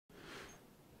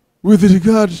With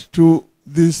regard to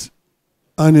this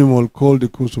animal called the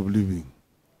cost of living,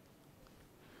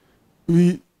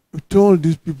 we told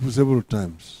these people several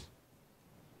times,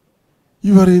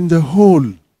 you are in the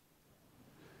hole.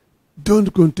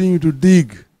 Don't continue to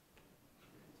dig.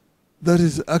 That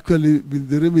is actually been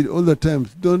the remedy all the time.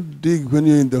 Don't dig when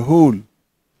you're in the hole.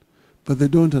 But they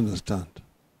don't understand.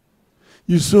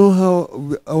 You saw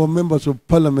how our members of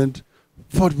parliament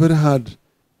fought very hard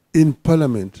in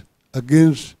parliament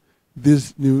against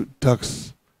this new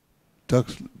tax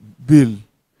bill,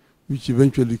 which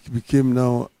eventually became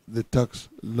now the tax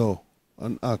law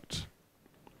and act.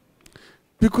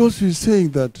 Because we're saying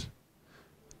that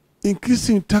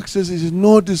increasing taxes is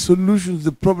not the solution to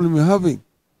the problem we're having.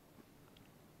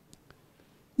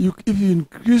 If you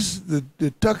increase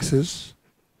the taxes,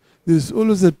 there's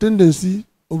always a tendency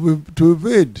to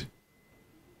evade.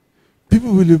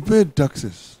 People will evade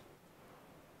taxes.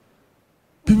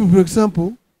 People, for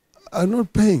example, are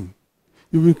not paying.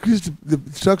 You've increased the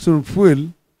tax on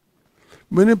fuel.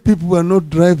 Many people are not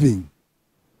driving.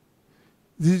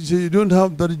 You don't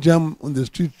have that jam on the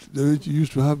street the way you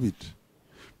used to have it.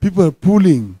 People are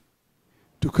pulling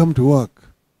to come to work.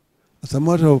 As a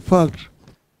matter of fact,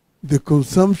 the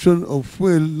consumption of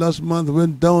fuel last month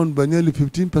went down by nearly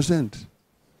 15%.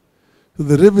 So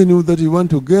the revenue that you want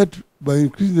to get by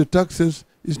increasing the taxes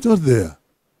is not there.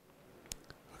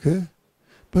 Okay?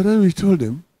 But then we told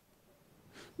them,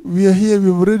 we are here,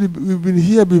 we've been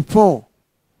here before.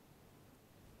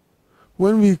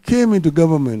 When we came into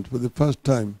government for the first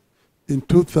time in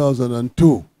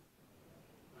 2002,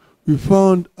 we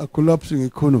found a collapsing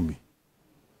economy.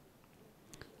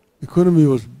 Economy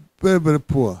was very, very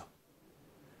poor.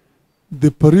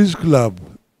 The Paris Club,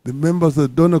 the members of the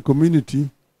donor community,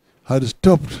 had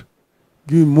stopped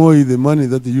giving Moi the money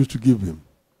that they used to give him.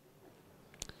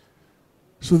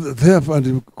 So therefore,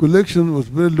 the collection was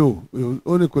very low. We were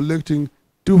only collecting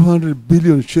 200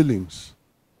 billion shillings.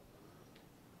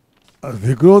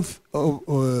 The growth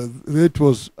rate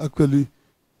was actually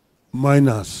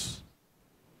minus.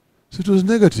 So it was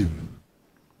negative.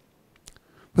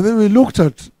 But then we looked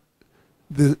at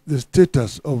the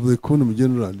status of the economy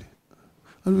generally,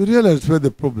 and we realized where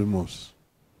the problem was.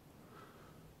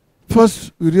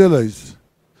 First, we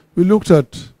looked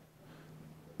at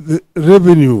the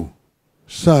revenue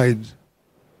side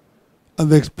and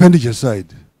the expenditure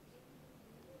side.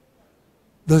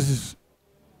 That is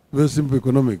very simple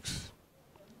economics.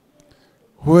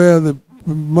 Where the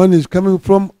money is coming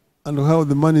from and how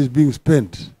the money is being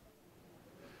spent.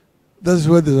 That's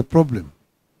where there's a problem.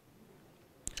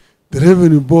 The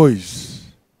revenue boys,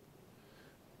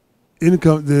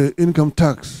 the income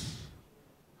tax,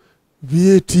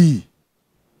 VAT,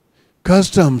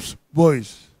 customs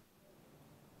boys,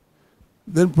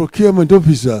 then procurement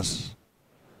officers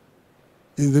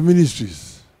in the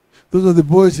ministries. Those are the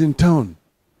boys in town.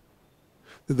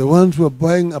 They're the ones who are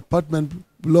buying apartment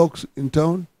blocks in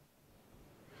town.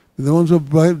 They're the ones who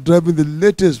are driving the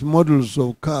latest models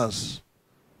of cars,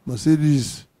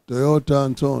 Mercedes, Toyota,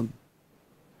 and so on.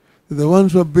 They're the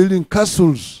ones who are building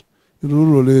castles in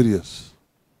rural areas.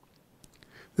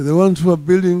 They're the ones who are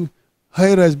building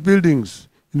high-rise buildings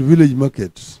in village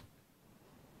markets.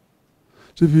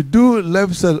 So if you do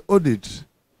lifestyle audit,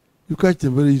 you catch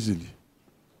them very easily.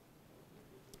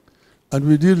 And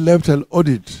we did lifestyle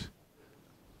audit,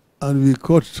 and we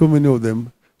caught so many of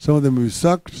them. Some of them we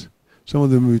sacked, some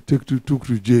of them we took to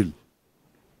jail,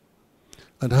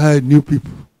 and hired new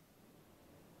people.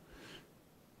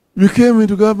 We came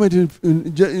into government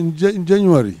in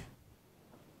January.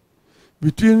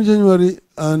 Between January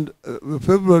and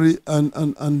February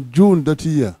and June that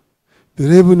year, the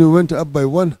revenue went up by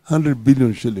 100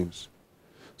 billion shillings.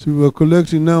 So we were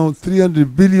collecting now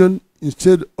 300 billion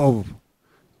instead of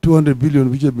 200 billion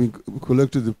which had been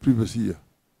collected the previous year.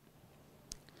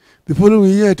 The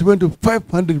following year it went to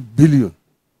 500 billion.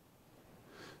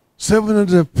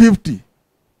 750,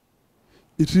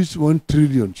 it reached 1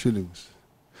 trillion shillings.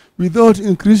 Without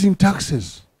increasing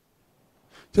taxes,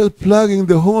 just plugging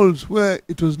the holes where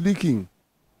it was leaking,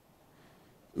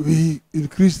 we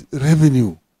increased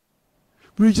revenue.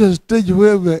 We reached a stage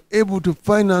where we were able to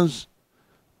finance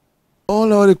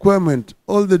all our requirements,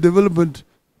 all the development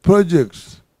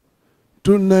projects.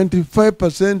 To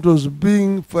 95% was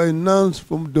being financed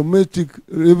from domestic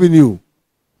revenue.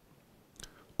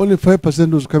 Only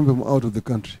 5% was coming from out of the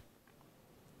country.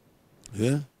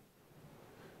 Yeah?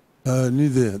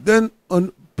 Neither. Then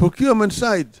on procurement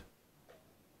side,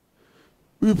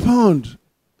 we found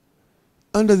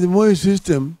under the Moi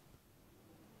system,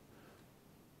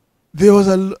 there was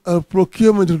a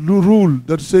procurement rule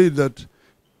that said that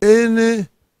any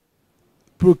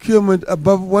procurement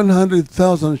above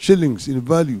 100,000 shillings in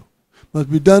value must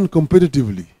be done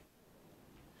competitively.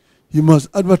 You must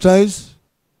advertise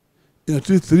in at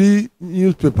least 3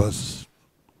 newspapers.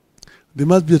 There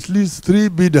must be at least 3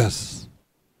 bidders.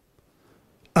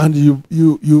 And you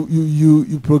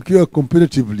procure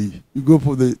competitively. You go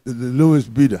for the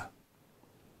lowest bidder.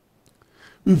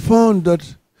 We found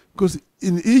that because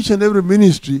in each and every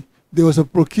ministry, there was a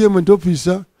procurement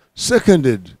officer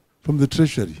seconded from the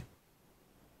treasury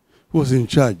who was in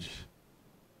charge.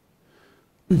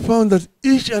 We found that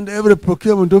each and every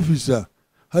procurement officer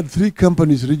had 3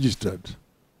 companies registered.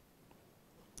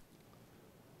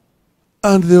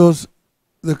 And there was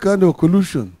the kind of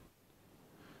collusion.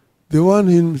 The one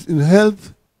in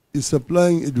health is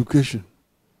supplying education.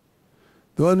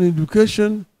 The one in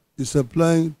education is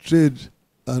supplying trade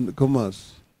and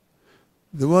commerce.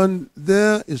 The one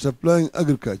there is supplying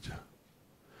agriculture.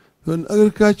 The one in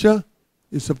agriculture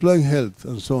is supplying health,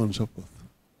 and so on and so forth.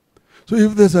 So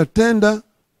if there's a tender,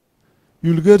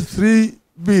 you'll get 3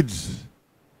 bids,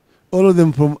 all of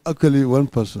them from actually one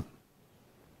person.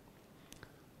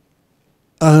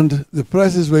 And the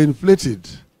prices were inflated.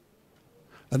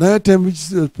 An item which is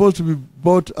supposed to be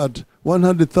bought at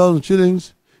 100,000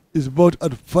 shillings is bought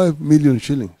at 5 million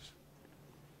shillings.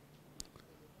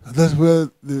 And that's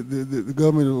where the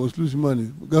government was losing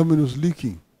money. The government was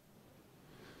leaking.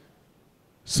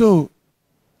 So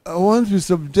once we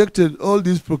subjected all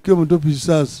these procurement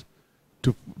officers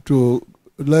to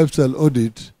lifestyle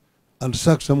audit and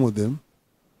sacked some of them,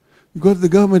 because the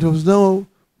government was now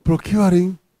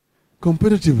procuring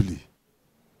competitively.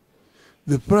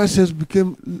 The prices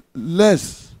became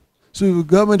less, so the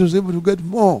government was able to get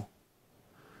more.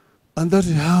 And that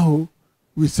is how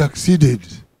we succeeded.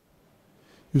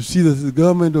 You see that the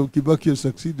government of Kibaki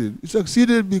succeeded. It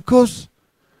succeeded because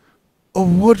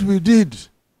of what we did.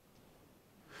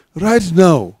 Right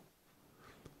now,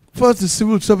 first the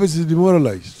civil service is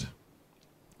demoralized.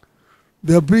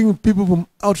 They are bringing people from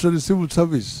outside the civil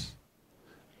service,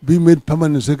 being made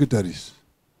permanent secretaries.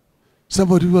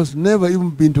 Somebody who has never even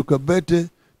been to Kabete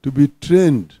to be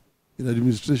trained in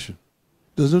administration,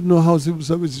 does not know how civil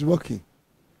service is working,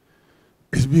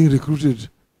 is being recruited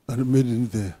and made in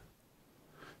there.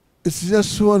 It's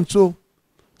just so and so,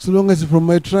 so long as it's from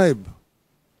my tribe.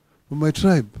 From my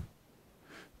tribe.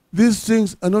 These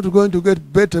things are not going to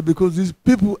get better because these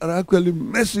people are actually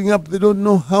messing up. They don't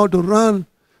know how to run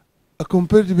a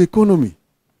competitive economy.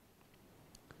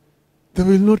 They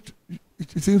will not,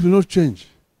 things will not change.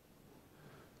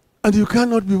 And you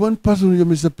cannot be one person, you're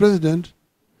Mr. President.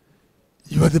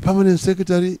 You are the permanent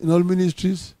secretary in all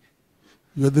ministries.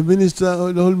 You are the minister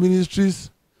in all ministries.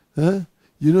 You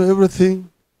know everything.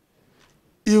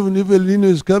 Even if El Nino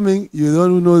is coming, you're the one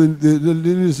who knows the El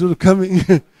Nino is not coming.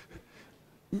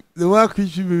 The work which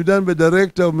should be done by the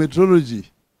director of meteorology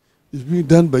is being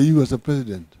done by you as a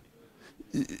president.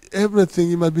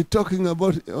 Everything, you must be talking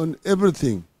about on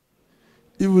everything.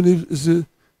 Even if it's,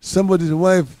 somebody's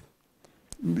wife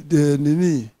the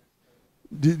Nini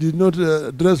did not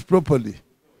dress properly,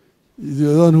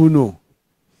 you're the one who know.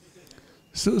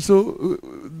 So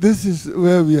this is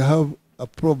where we have a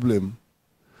problem.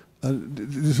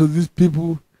 And so these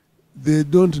people, they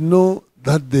don't know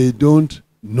that they don't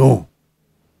know.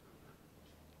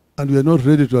 And we are not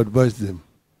ready to advise them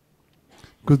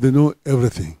because they know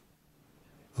everything.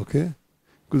 Okay?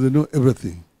 Because they know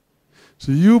everything.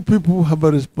 So you people have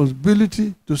a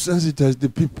responsibility to sensitize the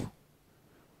people.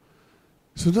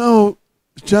 So now,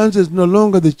 chance is no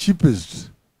longer the cheapest.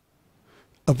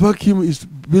 A vacuum is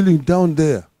building down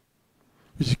there,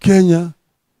 which Kenya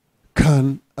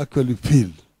can actually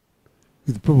fill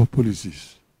with proper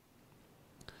policies.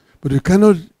 But you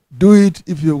cannot do it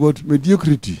if you've got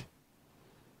mediocrity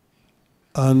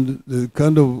and the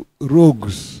kind of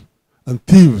rogues and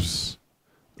thieves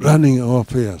running our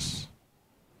affairs.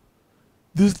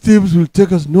 These thieves will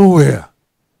take us nowhere.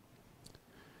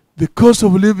 The cost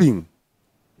of living,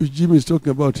 which Jim is talking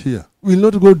about here, will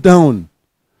not go down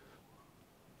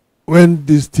when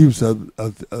these thieves are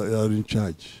in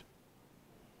charge.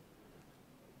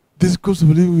 This cost of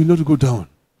living will not go down.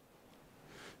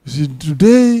 You see,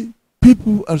 today,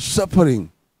 people are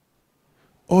suffering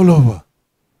all over.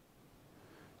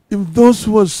 If those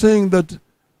who are saying that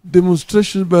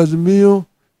demonstrations by Azimio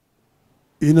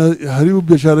inaharibu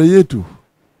biashara yetu,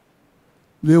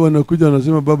 leo wanakuja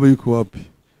wanasema baba yuko wapi?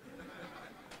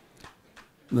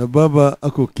 Na baba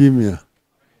ako kimya.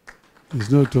 He's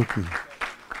not talking.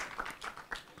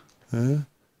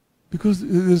 Because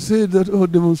they say that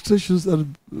demonstrations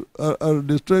are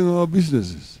destroying our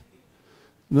businesses.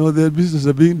 No, their businesses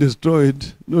are being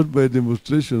destroyed not by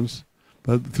demonstrations,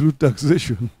 but through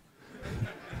taxation.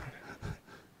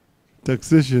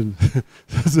 taxation.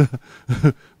 Sasa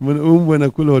umbwa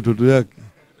anakula watoto yake.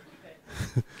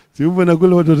 Si umbwa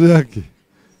anakula watoto yake.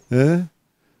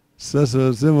 Sasa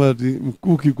wasema ati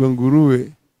mkuki kwa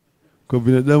nguruwe, kwa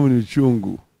binadamu ni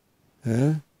chungu.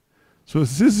 So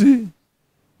sisi,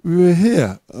 we were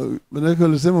here. Manake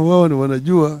walisema wao ni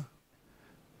wanajua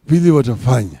vile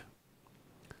watafanya.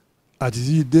 Ati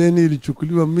hii deni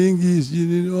ilichukuliwa mingi,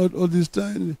 all this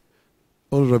time,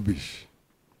 all rubbish.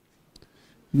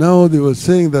 Now they were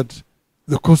saying that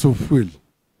the cost of fuel.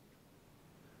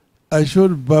 I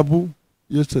showed Babu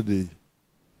yesterday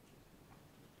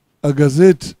a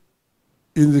gazette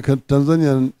in the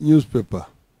Tanzanian newspaper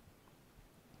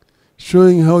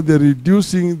showing how they're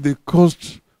reducing the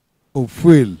cost of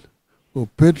fuel, of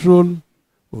petrol,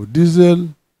 of diesel,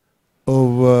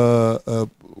 of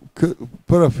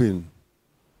paraffin.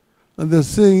 And they're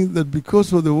saying that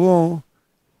because of the war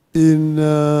in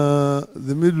the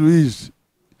Middle East,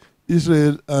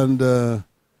 Israel and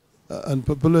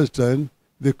Palestine,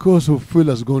 the cost of fuel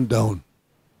has gone down.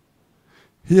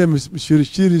 Here, Mr.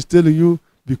 Shiri is telling you,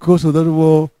 because of that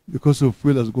war, the cost of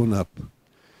fuel has gone up.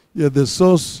 Yet the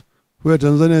source where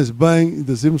Tanzania is buying is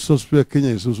the same source where Kenya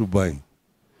is also buying.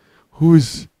 Who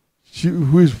is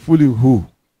fooling who?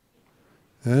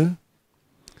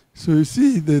 So you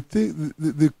see,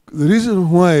 the reason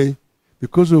why the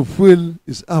cost of fuel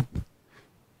is up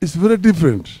is very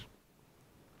different.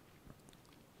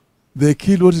 They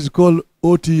killed what is called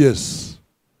OTS,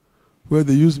 where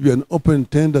there used to be an open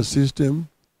tender system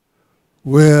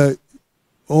where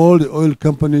all the oil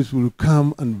companies will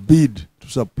come and bid to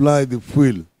supply the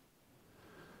fuel.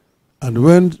 And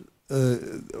when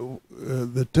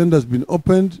the tender has been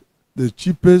opened, the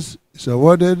cheapest is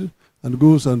awarded and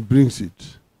goes and brings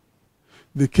it.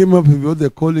 They came up with what they're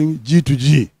calling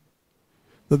G2G,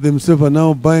 that themselves are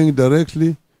now buying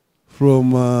directly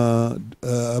from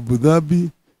Abu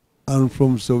Dhabi and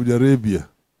from Saudi Arabia.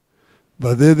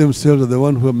 But they themselves are the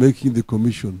ones who are making the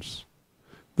commissions.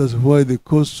 That's why the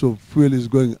cost of fuel is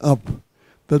going up.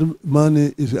 That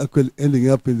money is actually ending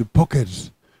up in the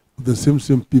pockets of the same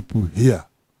people here.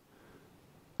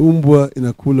 Umbwa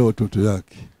inakula watoto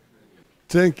yake.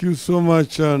 Thank you so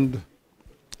much, and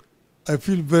I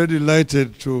feel very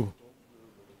delighted to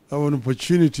have an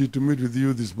opportunity to meet with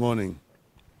you this morning.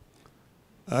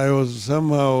 I was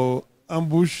somehow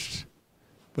ambushed,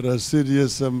 but I said,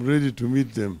 yes, I'm ready to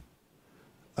meet them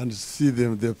and see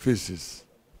them, their faces.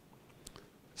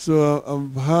 So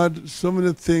I've heard so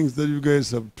many things that you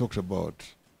guys have talked about.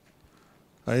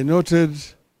 I noted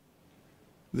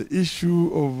the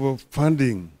issue of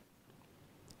funding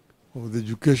of the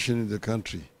education in the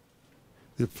country,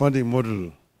 the funding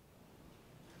model,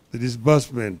 the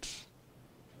disbursement.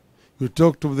 You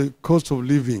talked of the cost of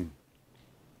living.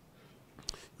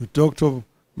 You talked of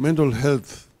mental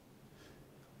health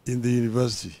in the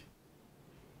university,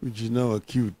 which is now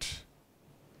acute.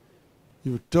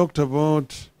 You talked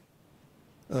about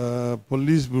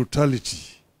police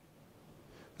brutality,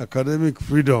 academic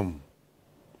freedom.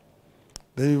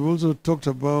 Then you've also talked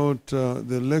about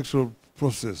the electoral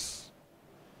process,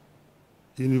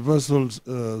 universal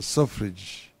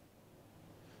suffrage.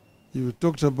 You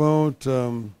talked about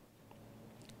the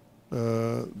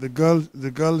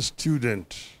girl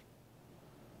student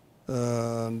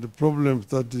and the problems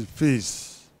that they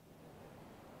face.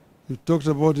 You talked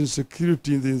about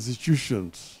insecurity in the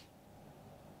institutions.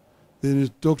 Then you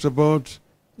talked about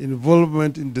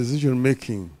involvement in decision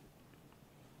making,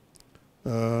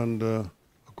 and of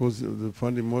course the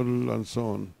funding model and so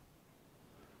on.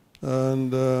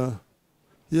 And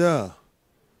yeah,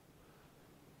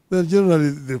 then generally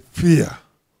the fear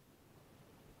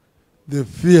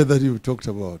that you talked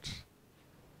about.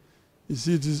 You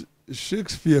see, it is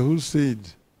Shakespeare who said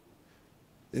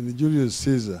in Julius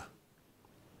Caesar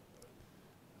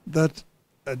that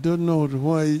I don't know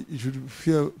why you should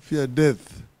fear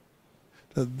death,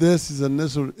 that death is a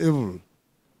natural evil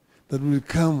that will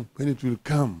come when it will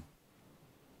come,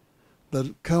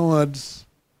 that cowards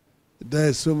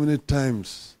die so many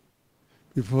times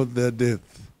before their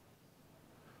death,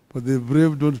 but the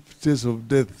brave don't taste of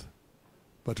death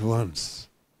but once.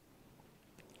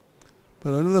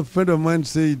 But another friend of mine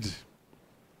said,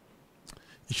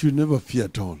 you should never fear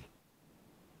at all.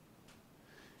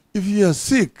 If you are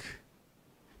sick,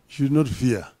 you should not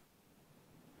fear,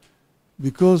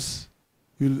 because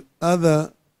you'll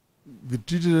either be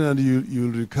treated and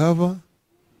you'll recover,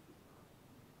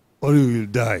 or you will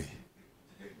die.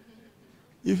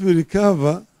 If you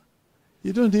recover,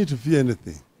 you don't need to fear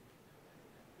anything.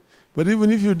 But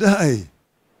even if you die,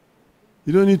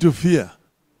 you don't need to fear.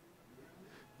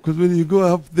 Because when you go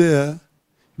up there,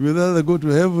 you will either go to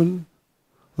heaven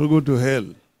or go to hell.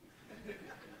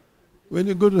 When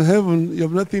you go to heaven, you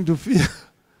have nothing to fear.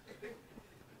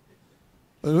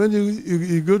 But when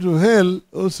you go to hell,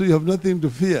 also you have nothing to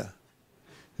fear.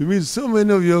 You meet so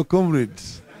many of your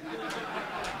comrades.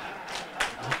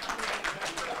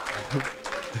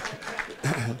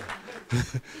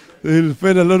 You'll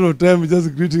spend a lot of time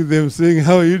just greeting them, saying,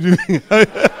 how are you doing?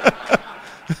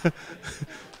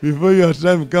 Before your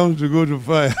time comes to go to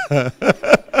fire.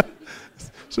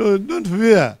 So don't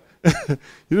fear.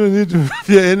 You don't need to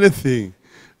fear anything.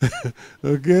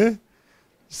 Okay?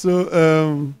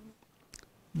 So,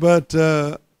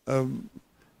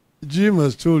 Jim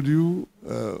has told you,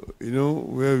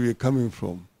 where we are coming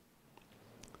from.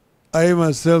 I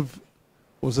myself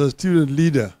was a student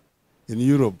leader in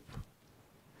Europe.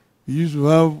 We used to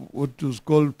have what was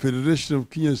called Federation of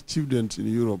Kenyan Students in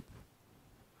Europe.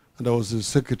 And I was the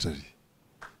Secretary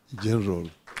General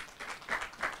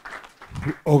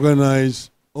who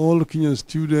organized all Kenyan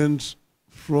students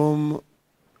from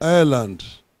Ireland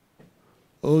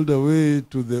all the way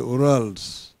to the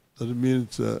Urals. That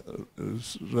means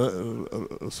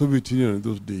Soviet Union in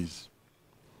those days.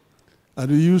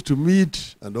 And we used to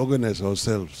meet and organize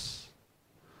ourselves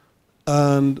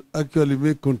and actually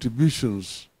make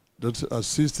contributions that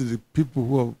assisted the people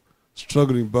who are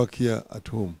struggling back here at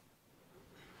home.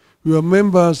 We were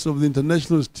members of the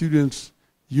International Students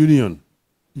Union,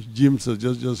 which James has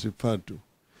just referred to,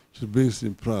 which is based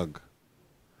in Prague.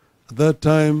 At that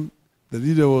time, the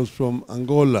leader was from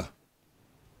Angola,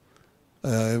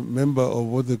 a member of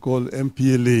what they call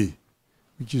MPLA,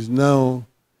 which is now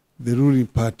the ruling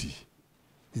party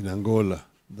in Angola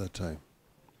at that time.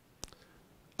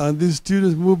 And this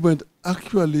student movement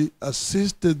actually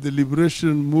assisted the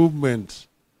liberation movement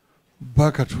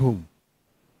back at home.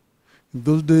 In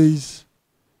those days,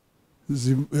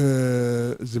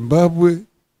 Zimbabwe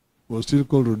was still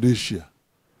called Rhodesia,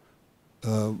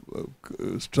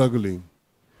 struggling.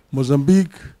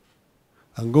 Mozambique,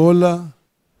 Angola,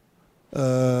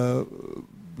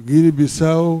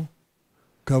 Guinea-Bissau,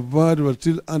 Cape Verde were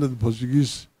still under the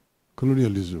Portuguese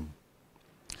colonialism.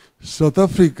 South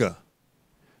Africa,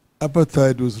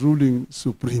 apartheid was ruling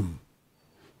supreme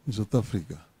in South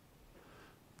Africa.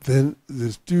 Then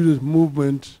the student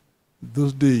movement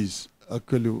those days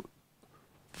actually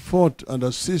fought and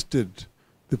assisted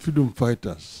the freedom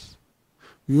fighters.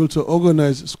 We also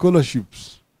organized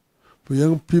scholarships for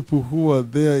young people who were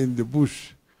there in the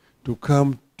bush to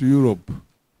come to Europe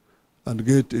and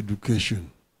get education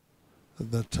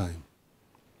at that time.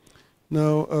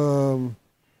 Now,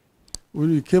 when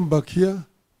we came back here,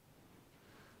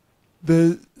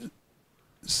 the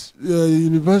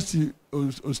university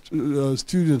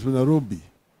students from Nairobi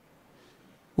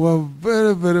were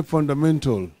very, very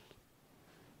fundamental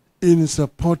in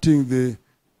supporting the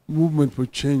movement for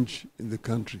change in the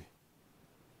country.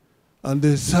 And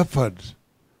they suffered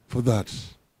for that.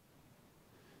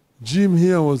 Jim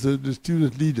here was the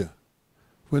student leader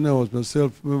when I was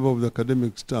myself member of the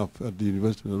academic staff at the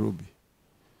University of Nairobi.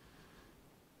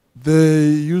 They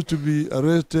used to be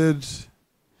arrested.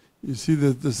 You see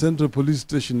that the central police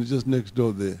station is just next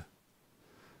door there.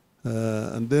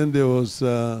 And then there was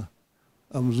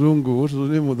Mzungu. What was the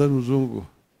name of that Mzungu?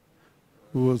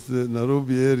 Who was the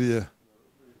Nairobi area.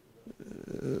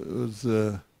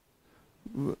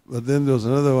 But then there was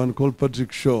another one called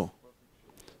Patrick Shaw,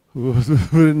 who was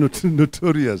very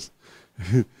notorious.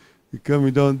 He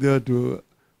coming down there to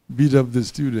beat up the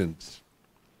students.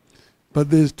 But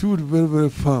they stood very, very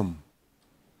firm.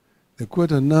 There were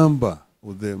quite a number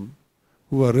of them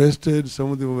who were arrested,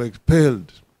 some of them were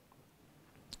expelled.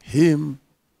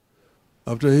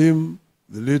 After him,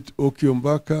 the late Oki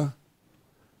Ombaka.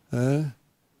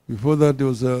 Before that, there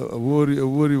was a Wori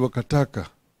Wakataka.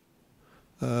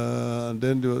 And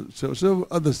then there were several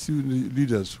other student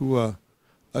leaders who were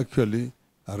actually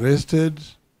arrested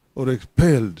or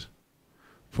expelled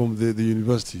from the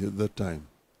university at that time.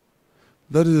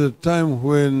 That is a time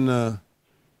when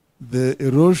the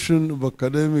erosion of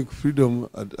academic freedom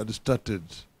had started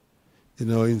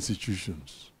in our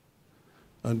institutions.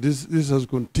 And this has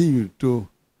continued to,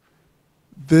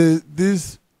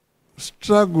 this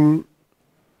struggle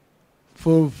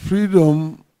for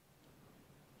freedom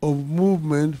of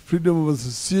movement, freedom of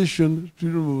association,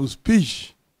 freedom of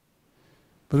speech,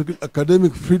 particularly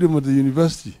academic freedom at the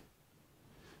university,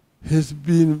 has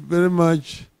been very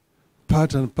much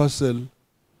part and parcel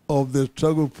of the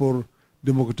struggle for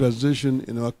democratization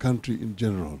in our country in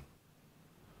general.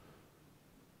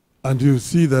 And you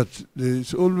see that there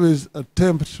is always an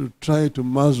attempt to try to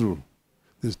muzzle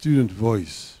the student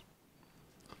voice.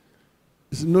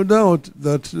 There's no doubt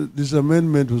that this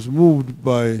amendment was moved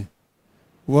by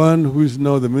one who is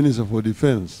now the Minister for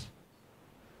Defense,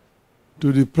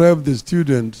 to deprive the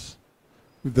students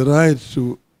with the right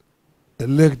to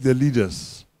elect their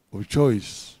leaders of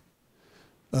choice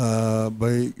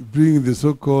by bringing the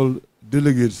so-called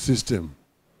delegate system.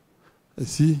 I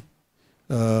see.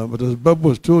 But as Babu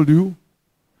has told you,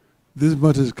 this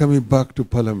matter is coming back to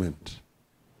Parliament.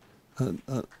 And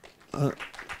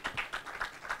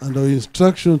our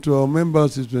instruction to our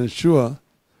members is to ensure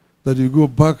that you go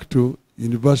back to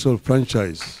universal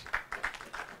franchise.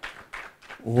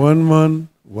 One man,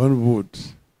 one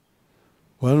vote.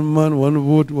 One man, one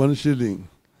vote, 1 shilling.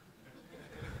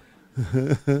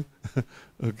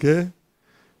 Okay?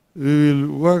 We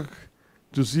will work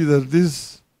to see that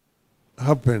this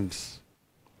happens.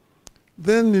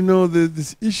 Then, you know,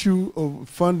 this issue of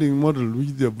funding model which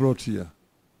they have brought here,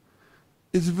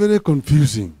 it's very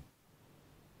confusing.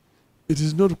 It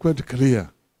is not quite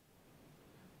clear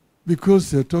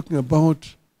because they're talking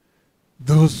about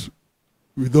those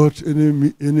without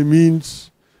any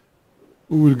means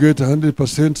who will get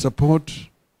 100% support,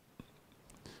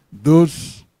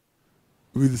 those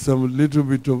with some little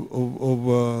bit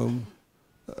of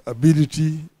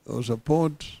ability or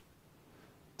support,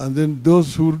 and then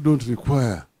those who don't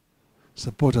require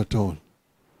support at all.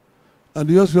 And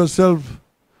you ask yourself,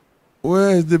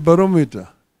 where is the barometer?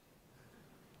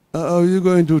 How are you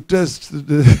going to test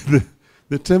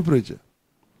the temperature?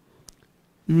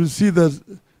 You will see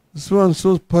that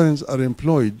so-and-so's parents are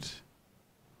employed,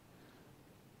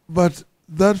 but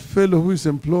that fellow who is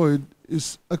employed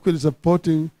is actually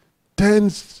supporting 10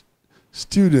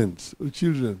 students or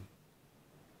children.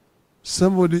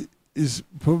 Somebody is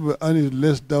probably earning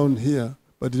less down here,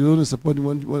 but is only supporting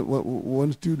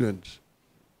one student.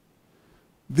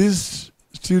 This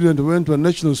student went to a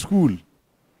national school.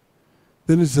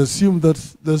 Then it's assumed that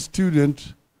the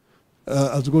student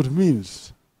has got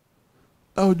means.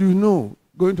 How do you know?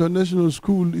 Going to a national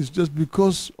school is just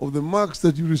because of the marks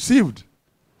that you received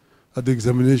at the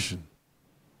examination.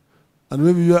 And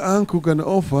maybe your uncle can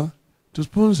offer to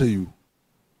sponsor you.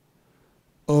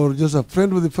 Or just a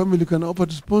friend with the family can offer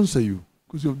to sponsor you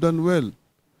because you've done well.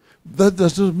 That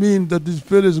does not mean that this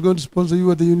fellow is going to sponsor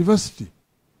you at the university.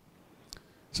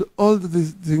 So all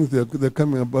these things they're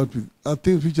coming about with are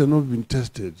things which are not being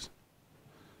tested.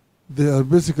 They are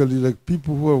basically like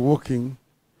people who are walking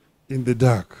in the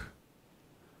dark.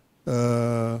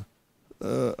 And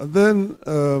then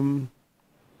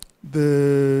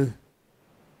the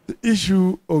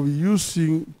issue of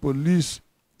using police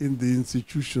in the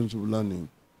institutions of learning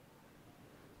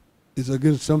is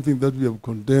again something that we have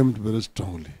condemned very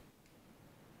strongly.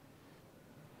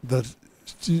 That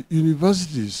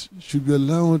universities should be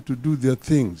allowed to do their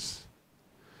things,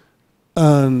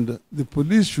 and the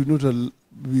police should not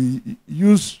be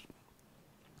used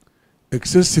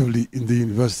excessively in the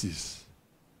universities.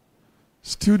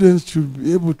 Students should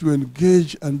be able to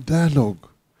engage and dialogue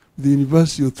with the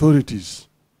university authorities.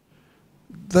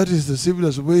 That is the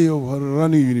civilized way of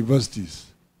running universities.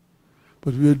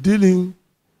 But we are dealing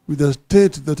with a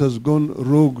state that has gone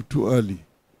rogue too early.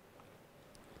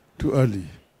 Too early.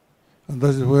 And that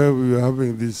is where we are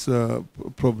having these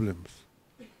problems.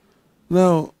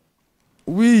 Now,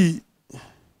 we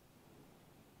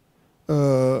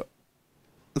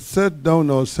sat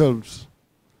down ourselves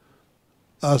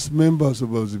as members of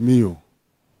Azimio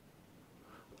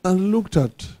and looked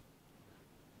at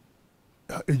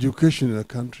education in a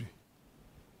country.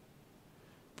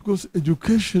 Because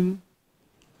education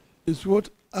is what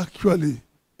actually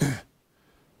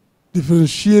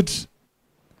differentiates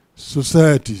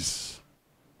societies.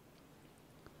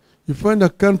 You find a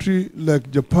country like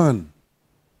Japan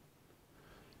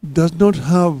does not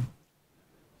have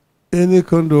any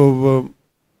kind of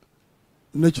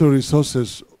natural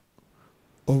resources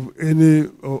of any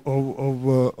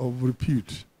of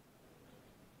repute.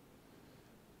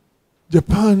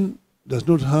 Japan does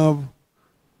not have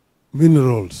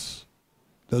minerals,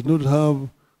 does not have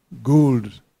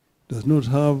gold, does not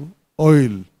have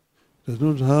oil, does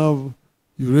not have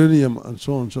uranium, and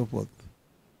so on and so forth.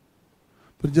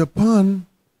 But Japan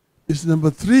is number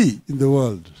 3 in the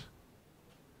world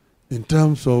in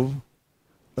terms of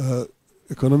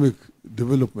economic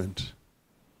development.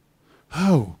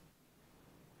 How?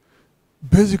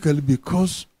 Basically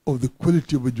because of the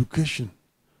quality of education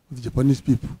of the Japanese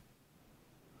people.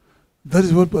 That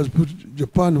is what has put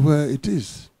Japan where it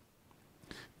is.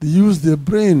 They use their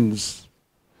brains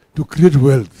to create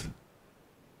wealth.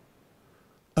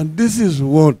 And this is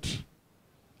what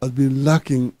has been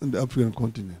lacking in the African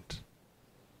continent.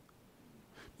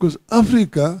 Because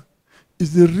Africa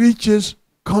is the richest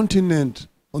continent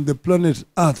on the planet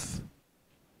Earth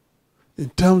in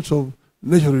terms of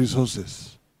natural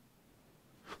resources.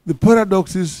 The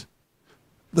paradox is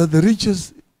that the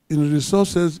richest in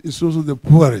resources is also the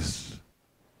poorest.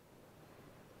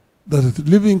 That the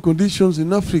living conditions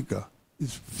in Africa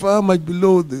is far much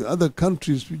below the other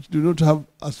countries which do not have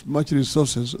as much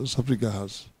resources as Africa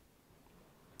has.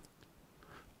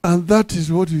 And that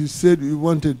is what we said we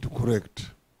wanted to correct.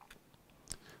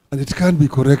 And it can be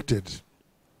corrected.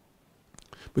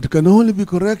 But it can only be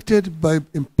corrected by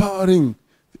empowering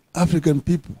the African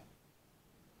people,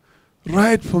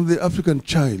 right from the African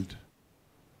child,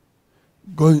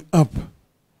 going up.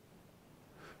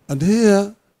 And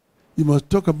here, you must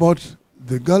talk about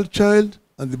the girl child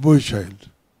and the boy child.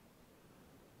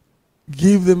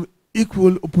 Give them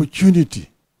equal opportunity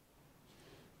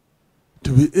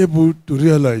to be able to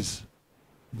realize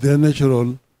their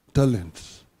natural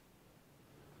talents.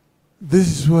 This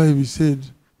is why we said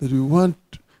that we want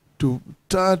to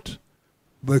start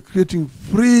by creating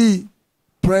free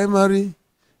primary,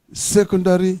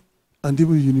 secondary, and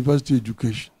even university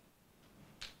education.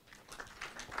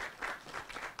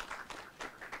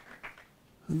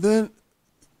 And then,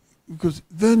 because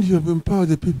then you have empowered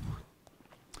the people.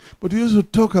 But we also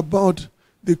talk about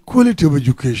the quality of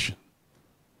education.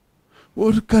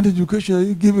 What kind of education are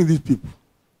you giving these people?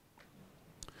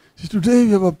 See, today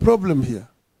we have a problem here,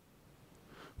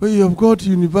 where you have got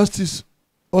universities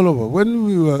all over. When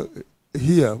we were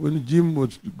here, when Jim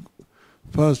was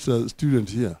first student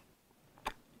here,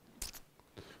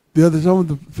 they are some of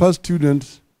the first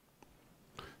students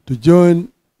to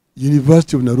join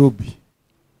University of Nairobi.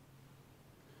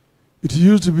 It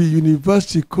used to be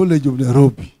University College of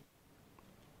Nairobi.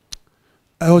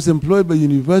 I was employed by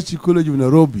University College of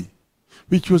Nairobi,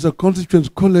 which was a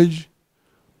constituent college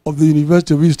of the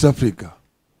University of East Africa,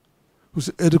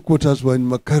 whose headquarters were in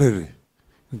Makerere,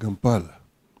 in Kampala.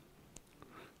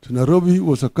 So Nairobi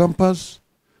was a campus,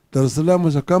 Dar es Salaam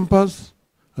was a campus,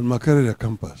 and Makerere a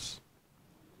campus.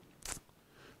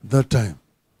 At that time.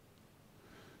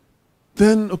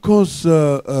 Then, of course,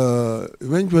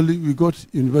 eventually we got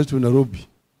University of Nairobi.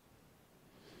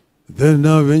 Then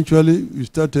now eventually we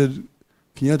started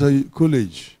Kenyatta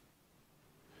College.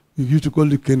 We used to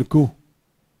call it Kenko.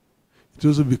 It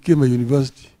also became a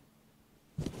university.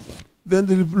 Then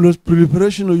the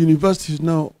proliferation of universities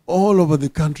now all over the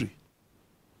country.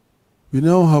 We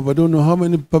now have, I don't know how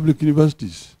many public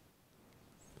universities.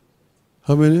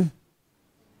 How many?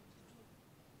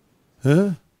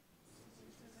 Huh?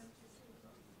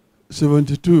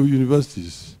 72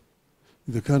 universities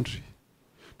in the country.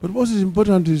 But what is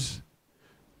important is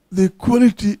the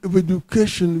quality of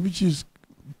education which is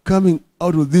coming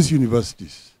out of these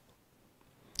universities.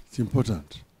 It's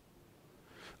important.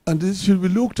 And this should be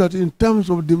looked at in terms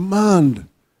of demand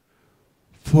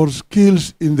for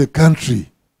skills in the country,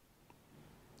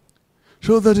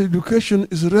 so that education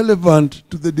is relevant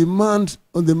to the demands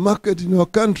on the market in our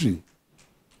country.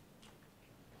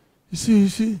 You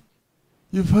see,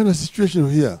 you find a situation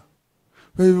here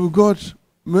where you've got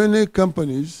many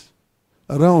companies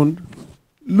around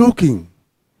looking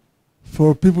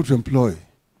for people to employ.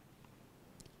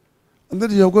 And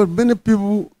then you have got many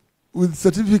people with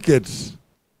certificates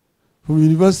from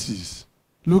universities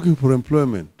looking for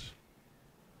employment.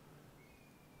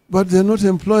 But they're not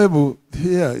employable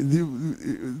here.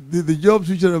 The jobs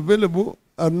which are available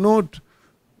are not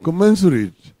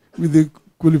commensurate with the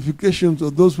qualifications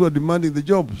of those who are demanding the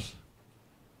jobs.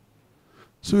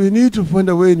 So we need to find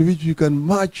a way in which we can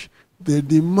match the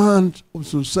demand of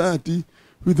society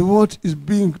with what is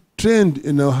being trained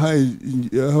in our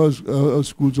our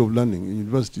schools of learning, in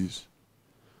universities,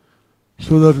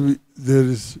 so that there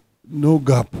is no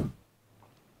gap.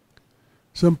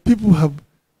 Some people have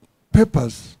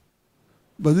papers,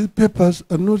 but these papers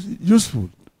are not useful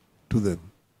to them.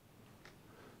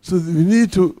 So we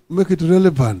need to make it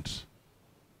relevant.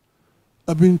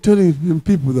 I've been telling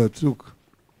people that, look,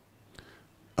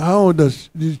 how does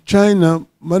China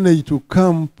manage to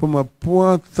come from a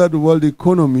poor third world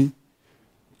economy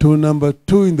to number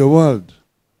 2 in the world,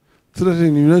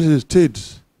 threatening the United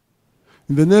States?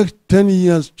 In the next 10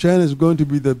 years, China is going to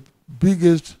be the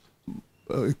biggest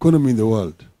economy in the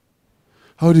world.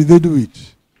 How did they do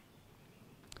it?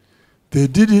 They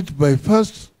did it by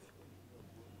first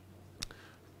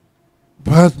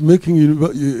making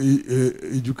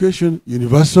education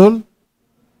universal,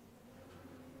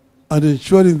 and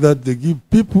ensuring that they give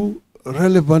people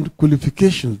relevant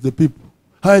qualifications, the people,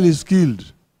 highly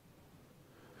skilled.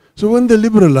 So when they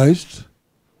liberalized,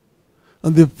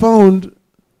 and they found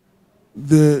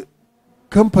the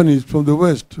companies from the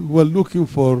West who were looking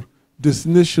for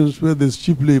destinations where there's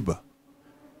cheap labor,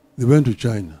 they went to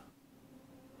China.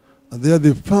 And there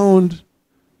they found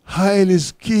highly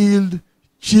skilled,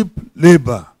 cheap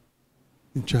labor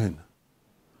in China.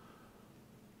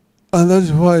 And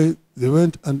that's why they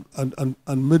went and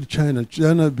made China.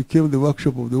 China became the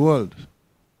workshop of the world.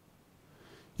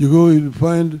 You go, you'll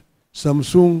find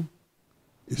Samsung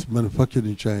is manufactured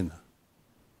in China.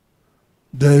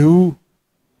 Daewoo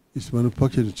is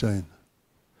manufactured in China.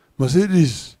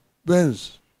 Mercedes,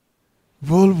 Benz,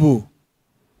 Volvo,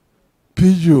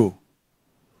 Peugeot,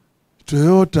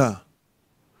 Toyota,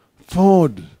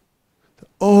 Ford,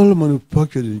 all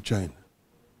manufactured in China.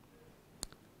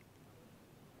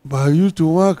 But I used to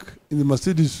work in the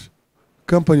Mercedes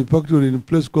company factory in a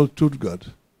place called Stuttgart.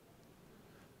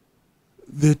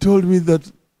 They told me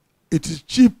that it is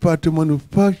cheaper to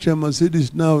manufacture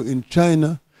Mercedes now in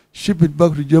China, ship it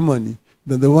back to Germany,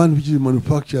 than the one which is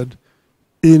manufactured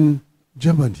in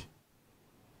Germany.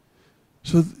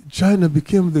 So China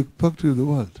became the factory of the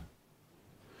world.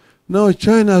 Now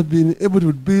China has been able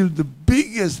to build the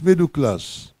biggest middle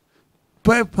class,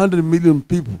 500 million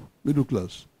people, middle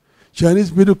class.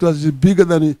 Chinese middle class is bigger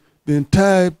than the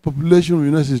entire population of the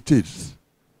United States.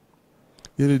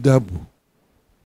 Nearly double.